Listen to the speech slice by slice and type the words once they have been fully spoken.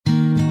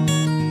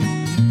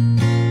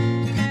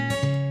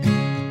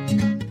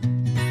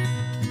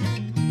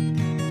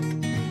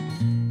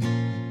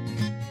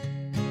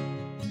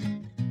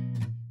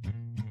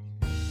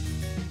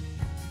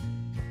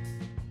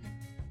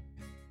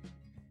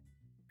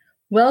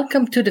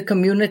Welcome to the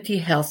Community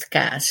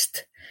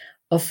Healthcast,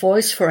 a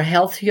voice for a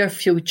healthier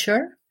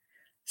future,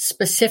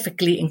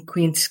 specifically in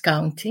Queens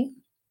County.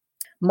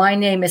 My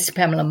name is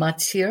Pamela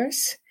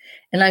Matsiers,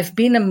 and I've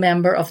been a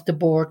member of the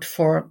board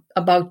for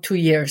about 2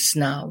 years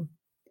now.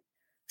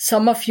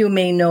 Some of you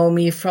may know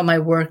me from my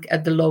work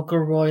at the local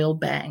Royal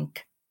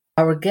Bank.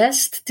 Our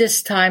guest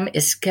this time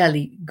is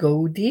Kelly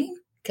Godey.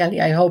 Kelly,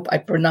 I hope I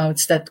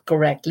pronounced that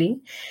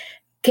correctly.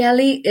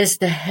 Kelly is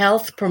the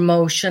Health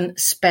Promotion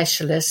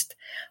Specialist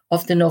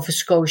of the Nova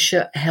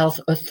Scotia Health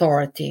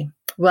Authority.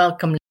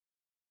 Welcome.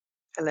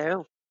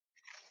 Hello.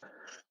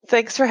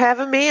 Thanks for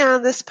having me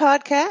on this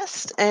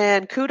podcast,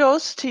 and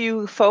kudos to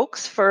you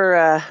folks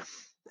for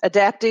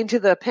adapting to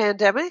the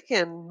pandemic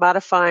and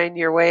modifying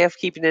your way of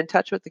keeping in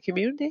touch with the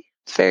community.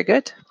 It's very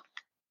good.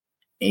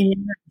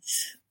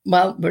 Yes.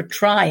 Well, we're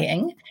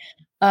trying.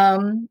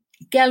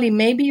 Kelly,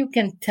 maybe you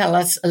can tell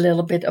us a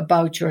little bit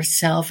about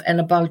yourself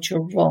and about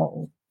your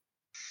role.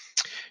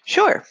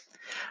 Sure.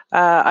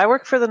 I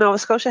work for the Nova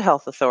Scotia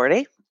Health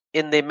Authority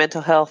in the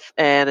Mental Health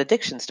and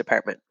Addictions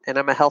Department, and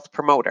I'm a health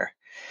promoter.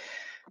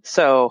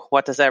 So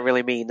what does that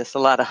really mean? There's a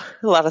lot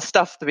of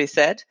stuff to be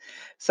said.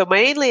 So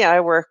mainly I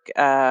work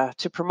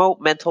to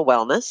promote mental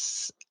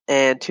wellness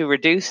and to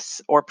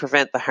reduce or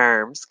prevent the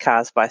harms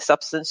caused by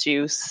substance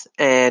use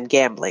and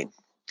gambling.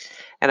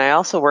 And I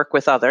also work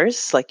with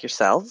others like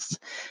yourselves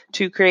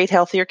to create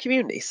healthier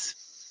communities.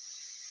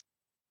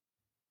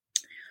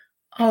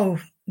 Oh,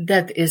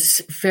 that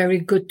is very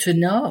good to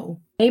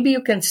know. Maybe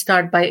you can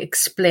start by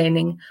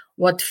explaining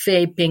what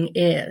vaping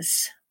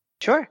is.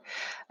 Sure.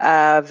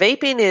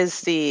 Vaping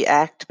is the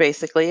act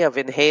basically of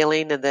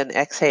inhaling and then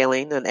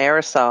exhaling an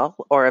aerosol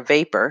or a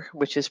vapor,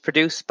 which is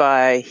produced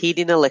by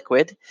heating a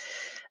liquid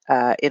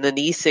in an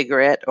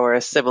e-cigarette or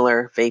a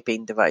similar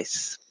vaping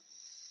device.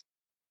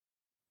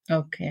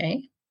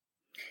 Okay.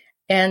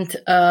 And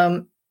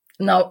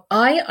now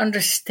I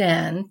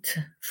understand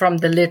from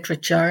the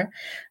literature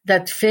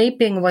that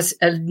vaping was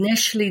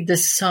initially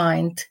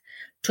designed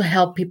to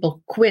help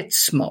people quit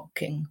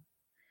smoking.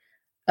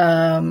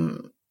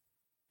 And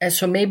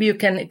so maybe you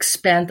can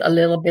expand a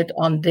little bit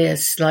on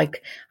this.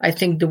 Like, I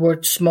think the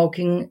word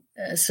smoking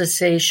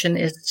cessation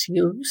is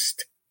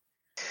used.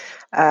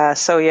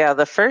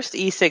 The first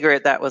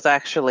e-cigarette that was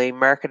actually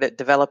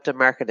developed and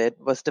marketed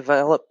was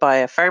developed by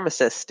a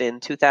pharmacist in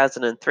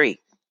 2003.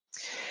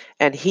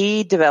 And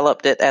he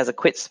developed it as a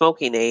quit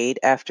smoking aid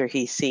after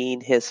he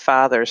seen his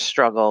father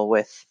struggle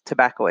with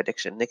tobacco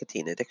addiction,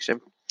 nicotine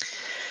addiction.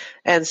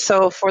 And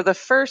so for the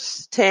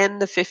first 10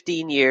 to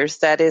 15 years,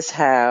 that is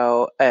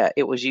how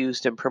it was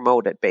used and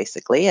promoted,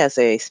 basically, as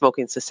a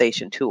smoking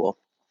cessation tool.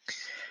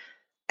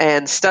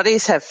 And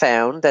studies have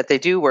found that they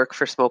do work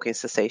for smoking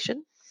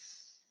cessation.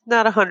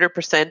 Not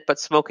 100%, but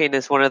smoking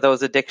is one of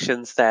those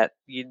addictions that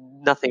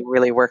nothing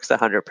really works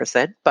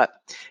 100%, but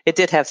it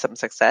did have some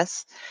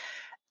success.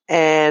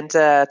 And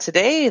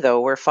today,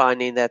 though, we're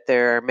finding that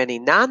there are many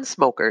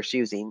non-smokers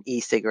using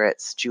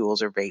e-cigarettes,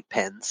 Juuls, or vape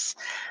pens.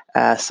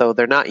 So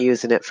they're not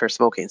using it for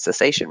smoking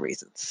cessation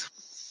reasons.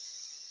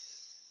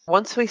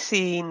 Once we've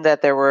seen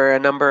that there were a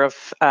number of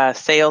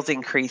sales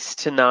increase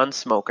to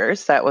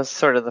non-smokers, that was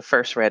sort of the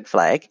first red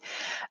flag.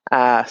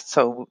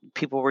 So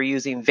people were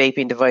using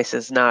vaping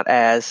devices not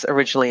as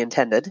originally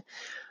intended.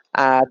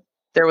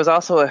 There was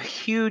also a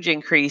huge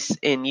increase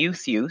in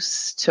youth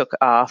use, took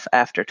off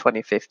after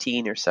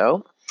 2015 or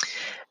so.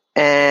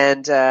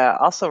 And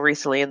also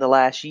recently in the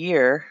last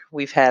year,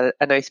 we've had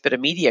a nice bit of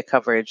media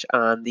coverage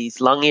on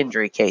these lung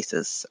injury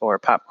cases, or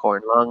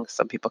popcorn lung,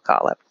 some people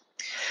call it.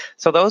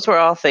 So those were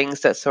all things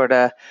that sort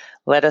of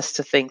led us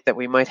to think that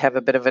we might have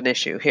a bit of an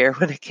issue here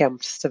when it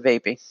comes to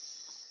vaping.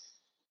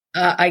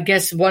 I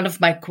guess one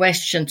of my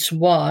questions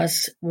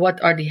was,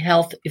 what are the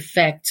health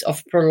effects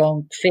of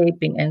prolonged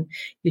vaping? And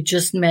you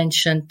just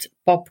mentioned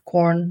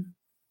popcorn.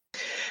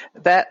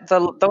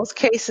 Those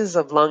cases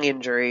of lung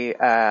injury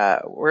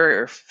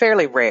were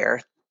fairly rare,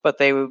 but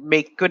they would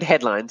make good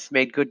headlines,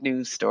 made good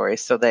news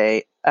stories, so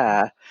they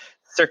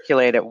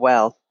circulated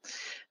well.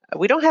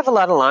 We don't have a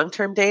lot of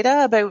long-term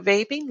data about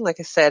vaping.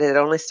 Like I said, it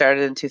only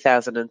started in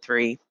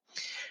 2003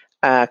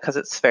 because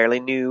it's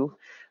fairly new.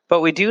 But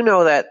we do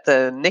know that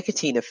the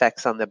nicotine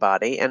effects on the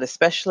body, and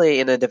especially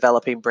in a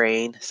developing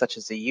brain such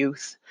as a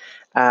youth,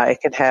 it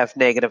can have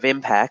negative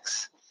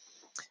impacts.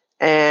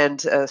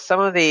 And some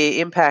of the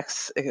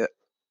impacts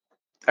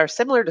are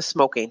similar to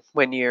smoking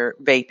when you're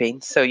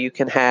vaping. So you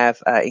can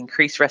have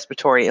increased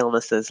respiratory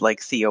illnesses like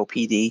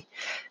COPD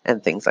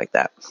and things like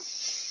that.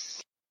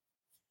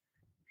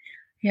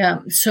 Yeah.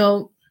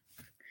 So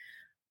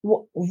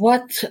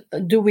what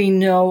do we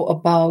know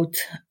about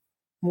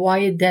why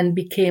it then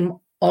became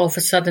all of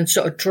a sudden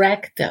so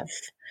attractive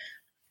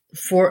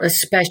for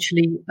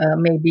especially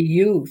maybe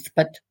youth,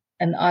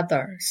 and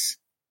others?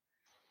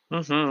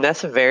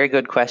 That's a very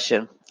good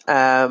question.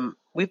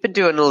 We've been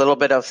doing a little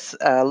bit of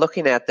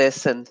looking at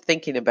this and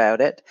thinking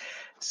about it.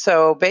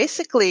 So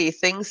basically,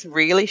 things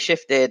really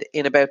shifted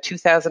in about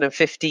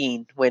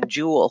 2015 when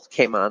Juul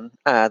came on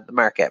the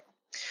market.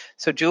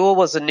 So Juul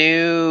was a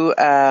new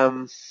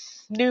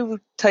new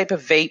type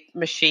of vape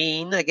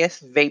machine, I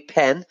guess, vape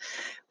pen,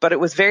 but it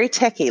was very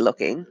techy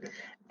looking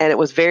and it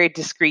was very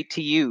discreet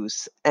to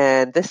use.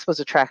 And this was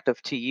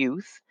attractive to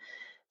youth.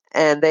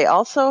 And they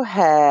also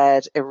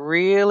had a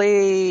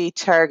really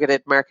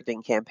targeted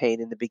marketing campaign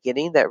in the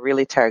beginning that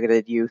really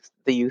targeted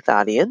the youth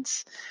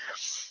audience.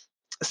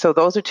 So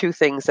those are two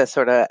things that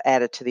sort of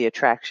added to the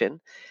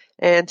attraction.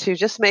 And to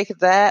just make it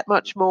that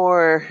much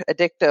more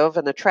addictive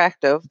and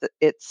attractive,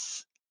 it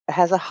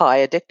has a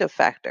high addictive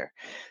factor.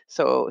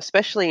 So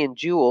especially in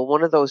Juul,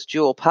 one of those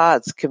Juul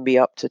pods can be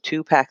up to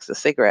 2 packs of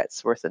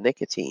cigarettes worth of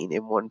nicotine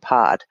in one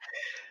pod.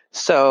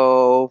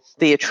 So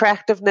the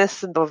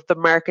attractiveness of the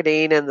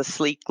marketing and the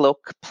sleek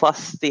look,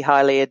 plus the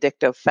highly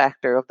addictive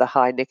factor of the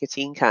high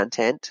nicotine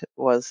content,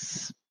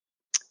 was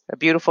a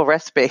beautiful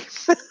recipe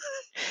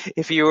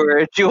if you were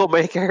a Juul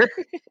maker.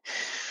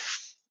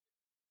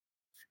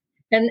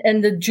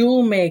 And the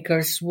Juul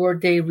makers, were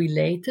they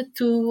related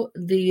to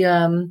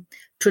the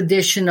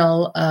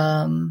traditional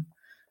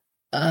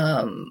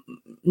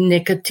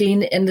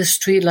nicotine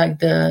industry, like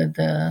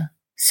the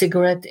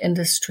cigarette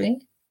industry?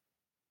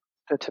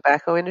 The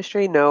tobacco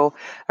industry? No.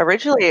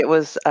 Originally, it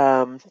was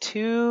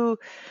 2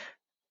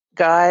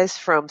 guys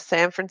from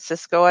San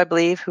Francisco, I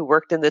believe, who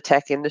worked in the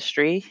tech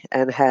industry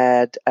and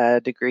had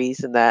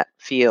degrees in that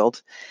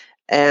field.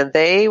 And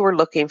they were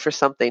looking for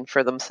something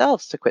for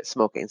themselves to quit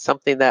smoking,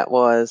 something that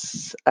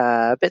was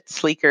a bit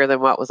sleeker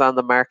than what was on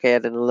the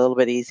market and a little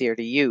bit easier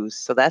to use.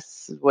 So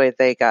that's the way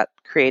they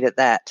created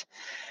that.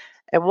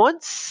 And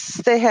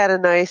once they had a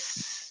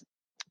nice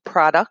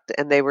product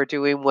and they were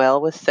doing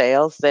well with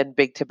sales, then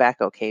Big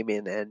Tobacco came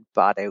in and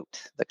bought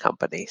out the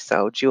company.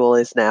 So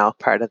Juul is now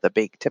part of the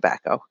Big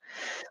Tobacco.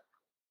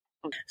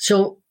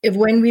 So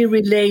when we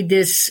relay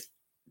this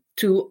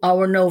to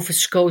our Nova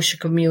Scotia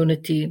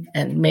community,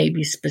 and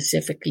maybe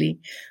specifically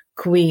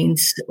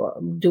Queens,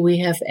 do we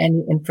have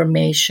any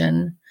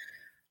information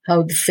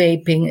how the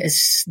vaping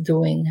is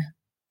doing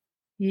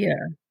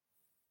here?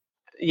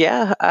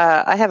 Yeah,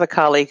 I have a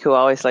colleague who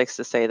always likes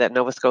to say that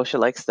Nova Scotia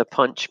likes to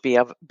punch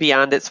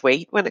beyond its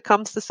weight when it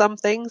comes to some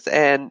things,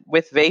 and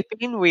with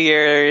vaping, we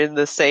are in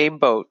the same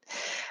boat.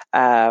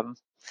 So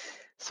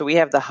we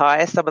have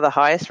some of the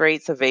highest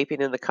rates of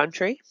vaping in the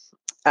country.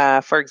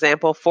 For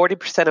example,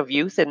 40% of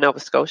youth in Nova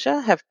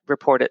Scotia have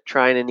reported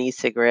trying an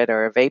e-cigarette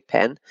or a vape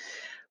pen,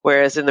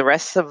 whereas in the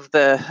rest of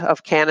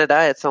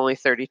Canada, it's only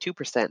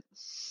 32%.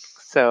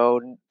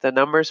 So the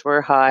numbers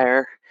were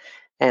higher,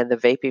 and the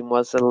vaping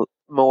was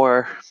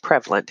more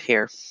prevalent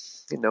here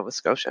in Nova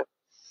Scotia.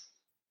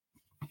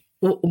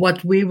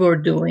 What we were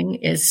doing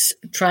is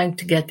trying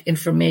to get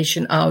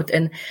information out,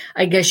 and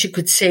I guess you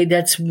could say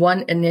that's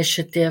one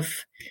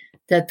initiative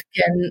that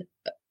can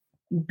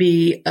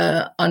be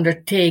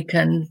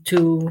undertaken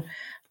to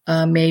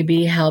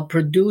maybe help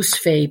reduce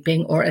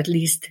vaping, or at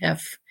least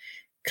have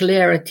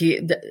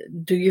clarity.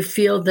 Do you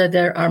feel that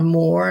there are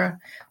more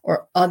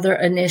or other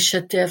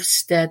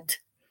initiatives that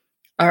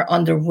are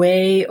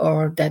underway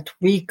or that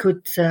we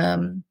could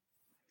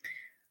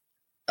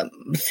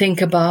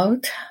think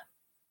about?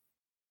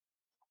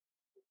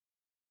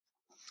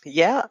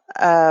 Yeah.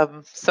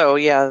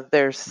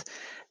 There's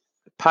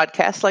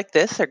podcasts like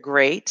this are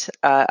great.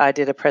 I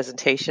did a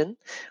presentation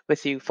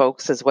with you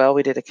folks as well.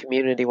 We did a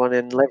community one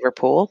in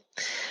Liverpool.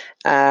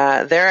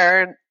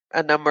 There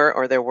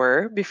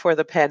were before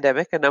the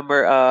pandemic, a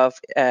number of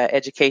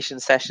education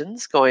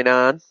sessions going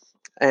on,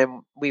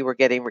 and we were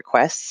getting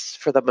requests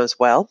for them as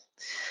well.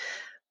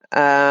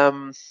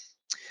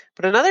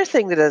 But another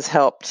thing that has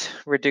helped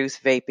reduce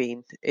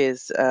vaping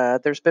is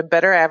there's been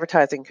better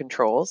advertising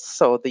controls.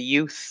 So the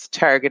youth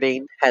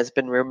targeting has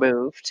been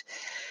removed.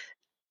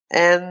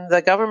 And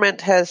the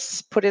government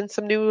has put in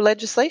some new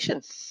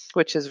legislation,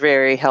 which is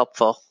very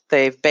helpful.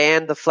 They've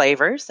banned the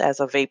flavors as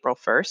of April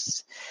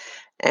 1st.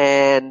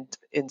 And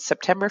in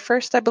September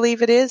 1st, I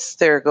believe it is,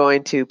 they're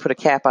going to put a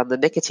cap on the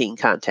nicotine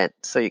content.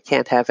 So you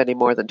can't have any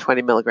more than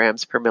 20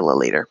 milligrams per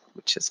milliliter,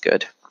 which is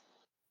good.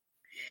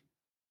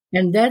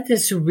 And that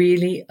is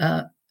really,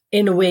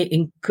 in a way,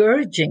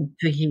 encouraging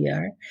to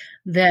hear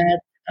that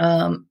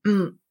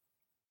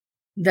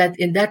that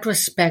in that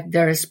respect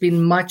there has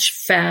been much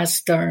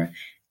faster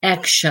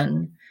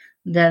action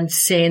than,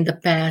 say, in the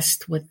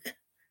past with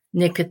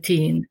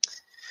nicotine.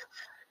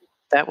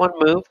 That one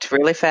moved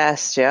really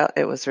fast. Yeah,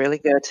 it was really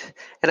good.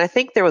 And I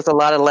think there was a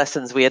lot of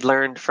lessons we had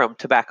learned from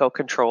tobacco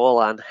control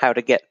on how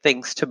to get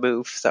things to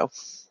move. So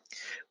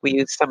we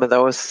used some of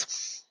those.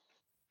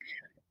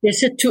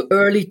 Is it too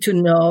early to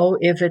know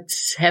if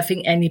it's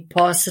having any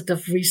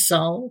positive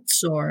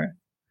results, or?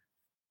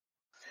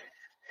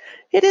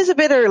 It is a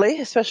bit early,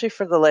 especially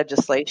for the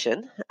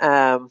legislation,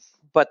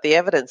 but the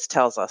evidence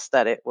tells us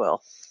that it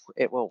will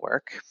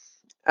work.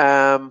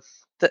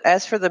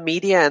 As for the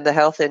media and the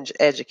health and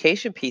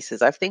education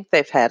pieces, I think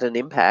they've had an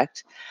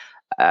impact.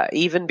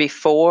 Even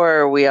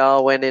before we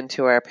all went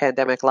into our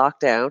pandemic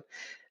lockdown,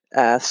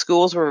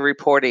 schools were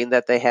reporting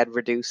that they had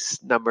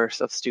reduced numbers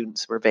of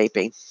students were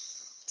vaping.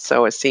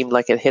 So it seemed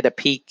like it hit a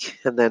peak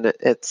and then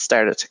it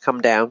started to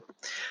come down.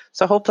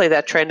 So hopefully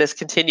that trend has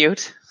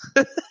continued.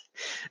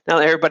 Now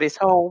that everybody's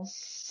home.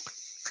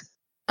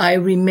 I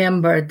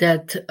remember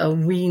that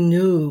we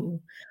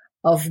knew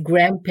of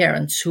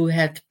grandparents who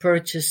had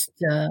purchased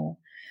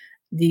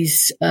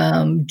these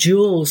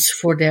jewels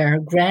for their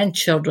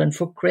grandchildren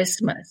for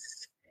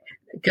Christmas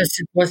because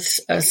it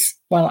was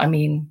well. I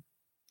mean,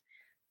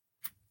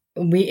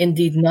 we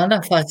indeed none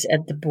of us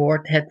at the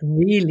board had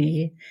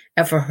really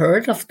ever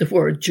heard of the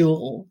word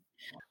jewel.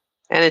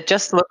 And it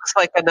just looks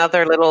like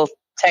another little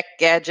tech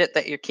gadget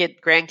that your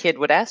grandkid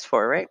would ask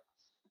for, right?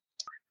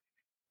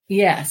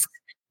 Yes,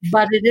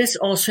 but it is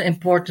also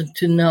important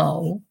to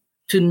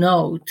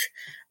note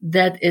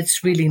that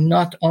it's really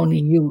not only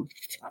youth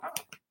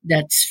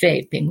that's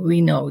vaping.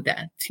 We know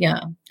that,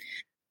 yeah.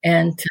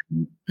 And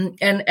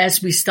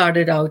as we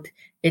started out,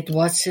 it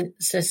was a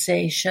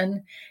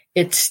cessation.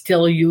 It's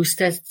still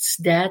used as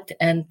that,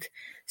 and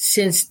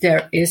since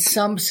there is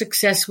some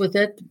success with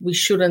it, we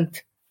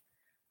shouldn't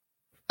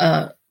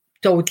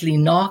totally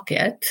knock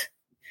it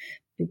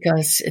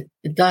because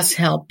it does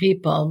help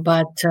people.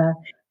 But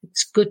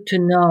it's good to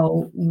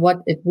know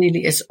what it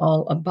really is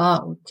all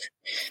about.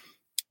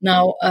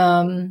 Now,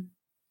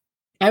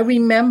 I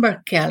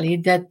remember, Kelly,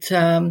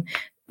 that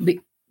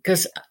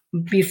because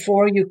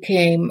before you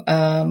came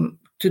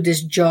to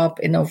this job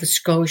in Nova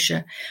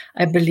Scotia,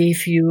 I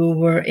believe you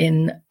were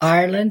in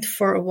Ireland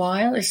for a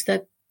while.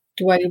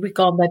 Do I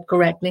recall that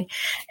correctly?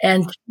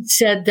 And you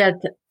said that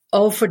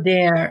over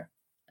there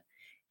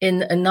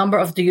in a number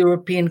of the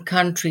European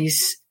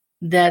countries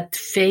that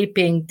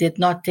vaping did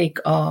not take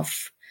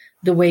off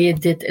the way it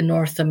did in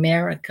North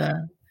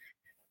America.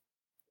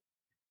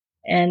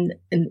 And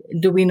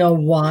do we know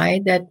why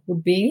that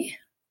would be?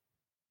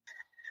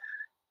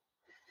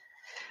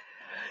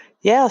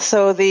 Yeah,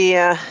 so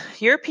the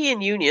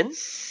European Union,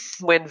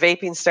 when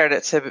vaping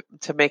started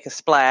to make a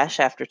splash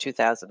after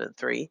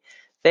 2003,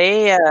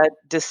 they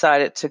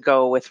decided to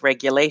go with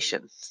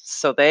regulation.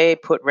 So they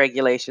put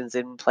regulations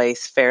in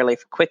place fairly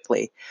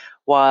quickly,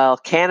 while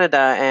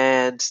Canada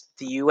and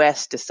the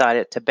US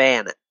decided to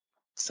ban it.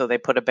 So they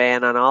put a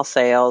ban on all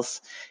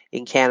sales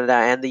in Canada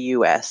and the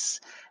US.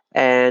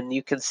 And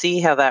you can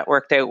see how that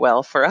worked out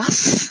well for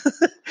us.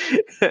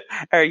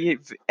 Our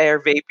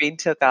vaping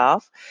took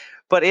off.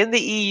 But in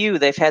the EU,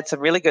 they've had some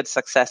really good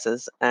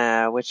successes,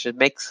 which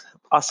makes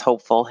us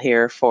hopeful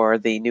here for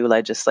the new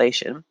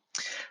legislation.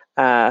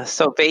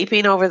 So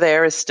vaping over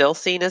there is still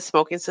seen as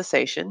smoking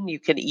cessation. You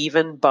can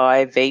even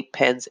buy vape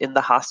pens in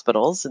the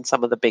hospitals, in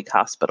some of the big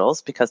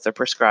hospitals, because they're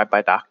prescribed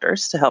by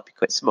doctors to help you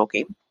quit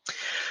smoking.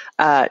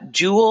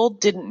 Juul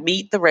didn't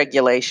meet the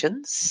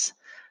regulations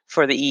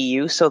for the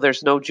EU, so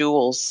there's no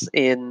Juuls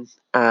in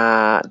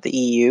the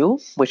EU,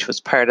 which was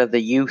part of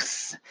the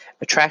youth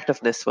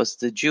attractiveness was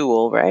the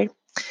Juul, right?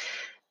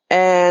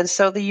 And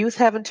so the youth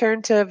haven't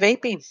turned to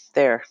vaping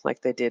there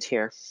like they did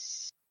here.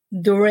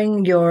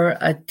 During your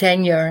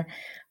tenure,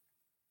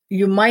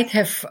 you might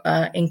have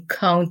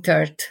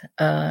encountered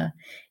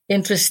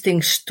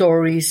interesting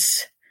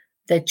stories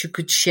that you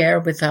could share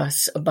with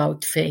us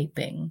about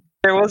vaping.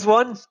 There was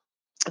one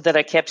that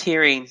I kept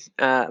hearing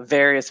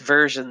various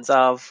versions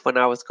of when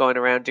I was going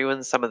around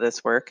doing some of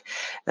this work,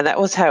 and that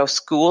was how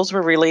schools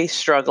were really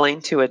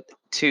struggling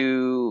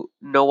to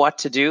know what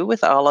to do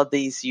with all of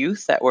these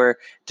youth that were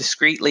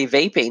discreetly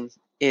vaping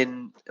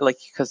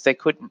because they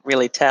couldn't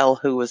really tell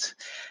who was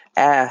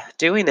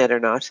doing it or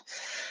not.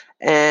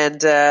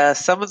 And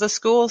some of the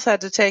schools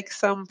had to take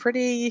some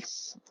pretty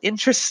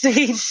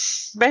interesting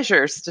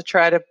measures to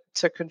try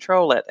to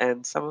control it.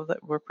 And some of them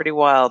were pretty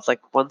wild.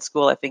 Like one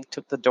school, I think,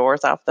 took the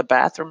doors off the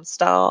bathroom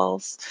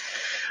stalls,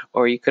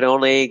 or you could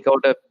only go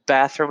to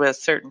bathroom at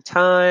certain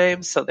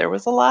times. So there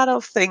was a lot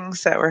of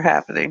things that were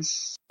happening.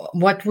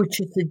 What would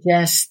you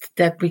suggest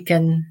that we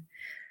can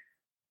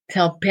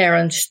tell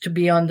parents to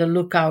be on the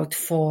lookout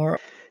for?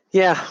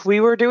 Yeah, we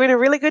were doing a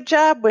really good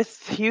job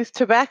with youth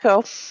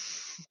tobacco.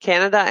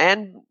 Canada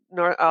and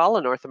all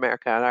of North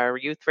America. Our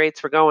youth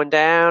rates were going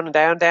down and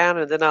down, down,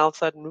 and then all of a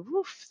sudden,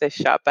 woof, they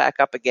shot back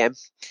up again.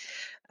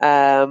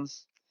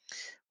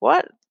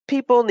 What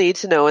people need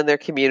to know in their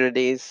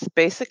communities,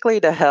 basically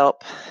to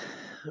help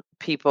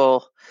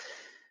people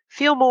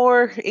feel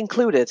more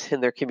included in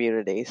their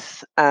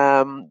communities.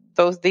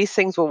 These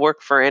things will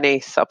work for any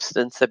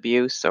substance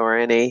abuse or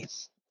any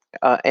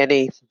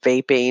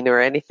vaping or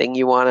anything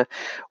you want to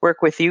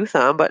work with youth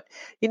on, but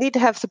you need to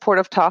have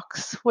supportive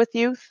talks with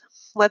youth.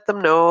 Let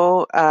them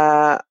know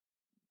that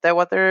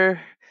what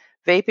they're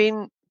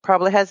vaping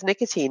probably has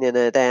nicotine in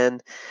it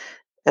and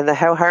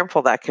how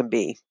harmful that can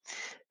be.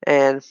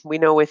 And we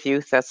know with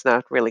youth that's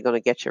not really going to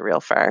get you real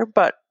far,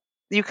 but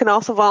you can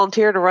also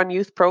volunteer to run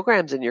youth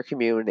programs in your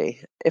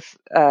community if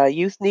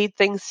youth need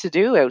things to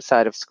do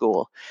outside of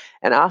school.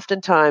 And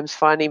oftentimes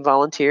finding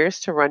volunteers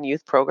to run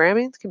youth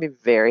programming can be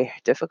very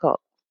difficult.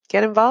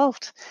 Get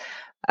involved.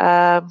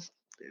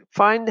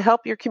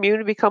 Help your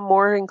community become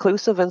more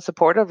inclusive and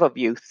supportive of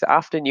youth.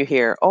 Often you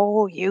hear,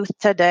 oh, youth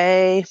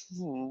today,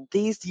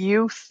 these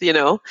youth,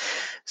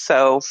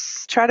 So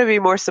try to be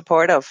more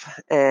supportive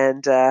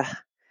and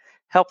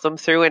help them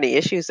through any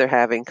issues they're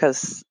having,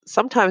 because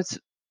sometimes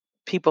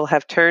people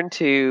have turned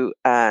to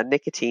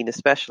nicotine,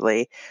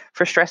 especially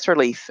for stress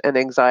relief and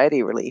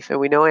anxiety relief. And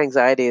we know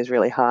anxiety is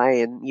really high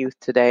in youth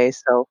today.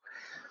 So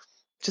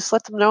just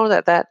let them know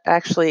that that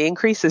actually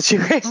increases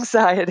your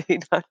anxiety,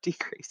 not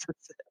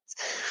decreases it.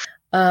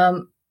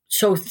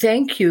 So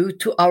thank you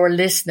to our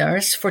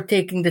listeners for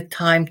taking the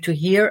time to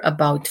hear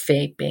about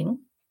vaping.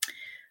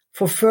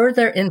 For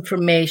further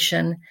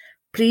information,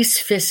 please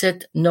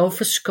visit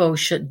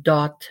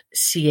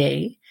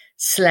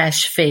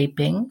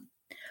novascotia.ca/vaping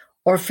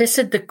or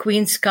visit the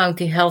Queens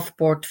County Health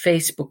Board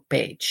Facebook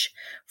page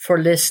for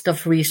a list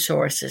of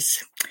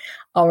resources.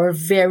 Our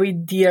very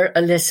dear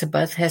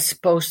Elizabeth has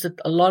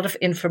posted a lot of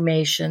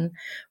information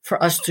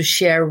for us to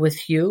share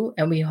with you,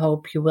 and we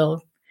hope you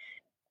will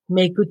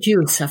make good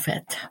use of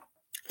it.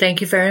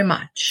 Thank you very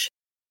much.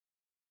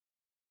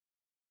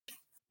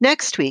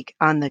 Next week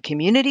on the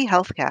Community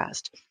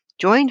Healthcast,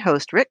 join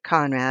host Rick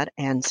Conrad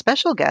and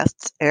special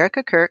guests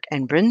Erica Kirk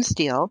and Bryn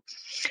Steele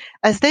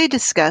as they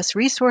discuss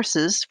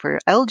resources for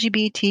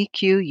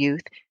LGBTQ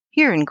youth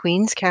here in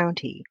Queens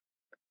County.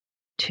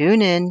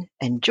 Tune in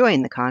and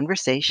join the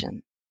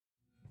conversation.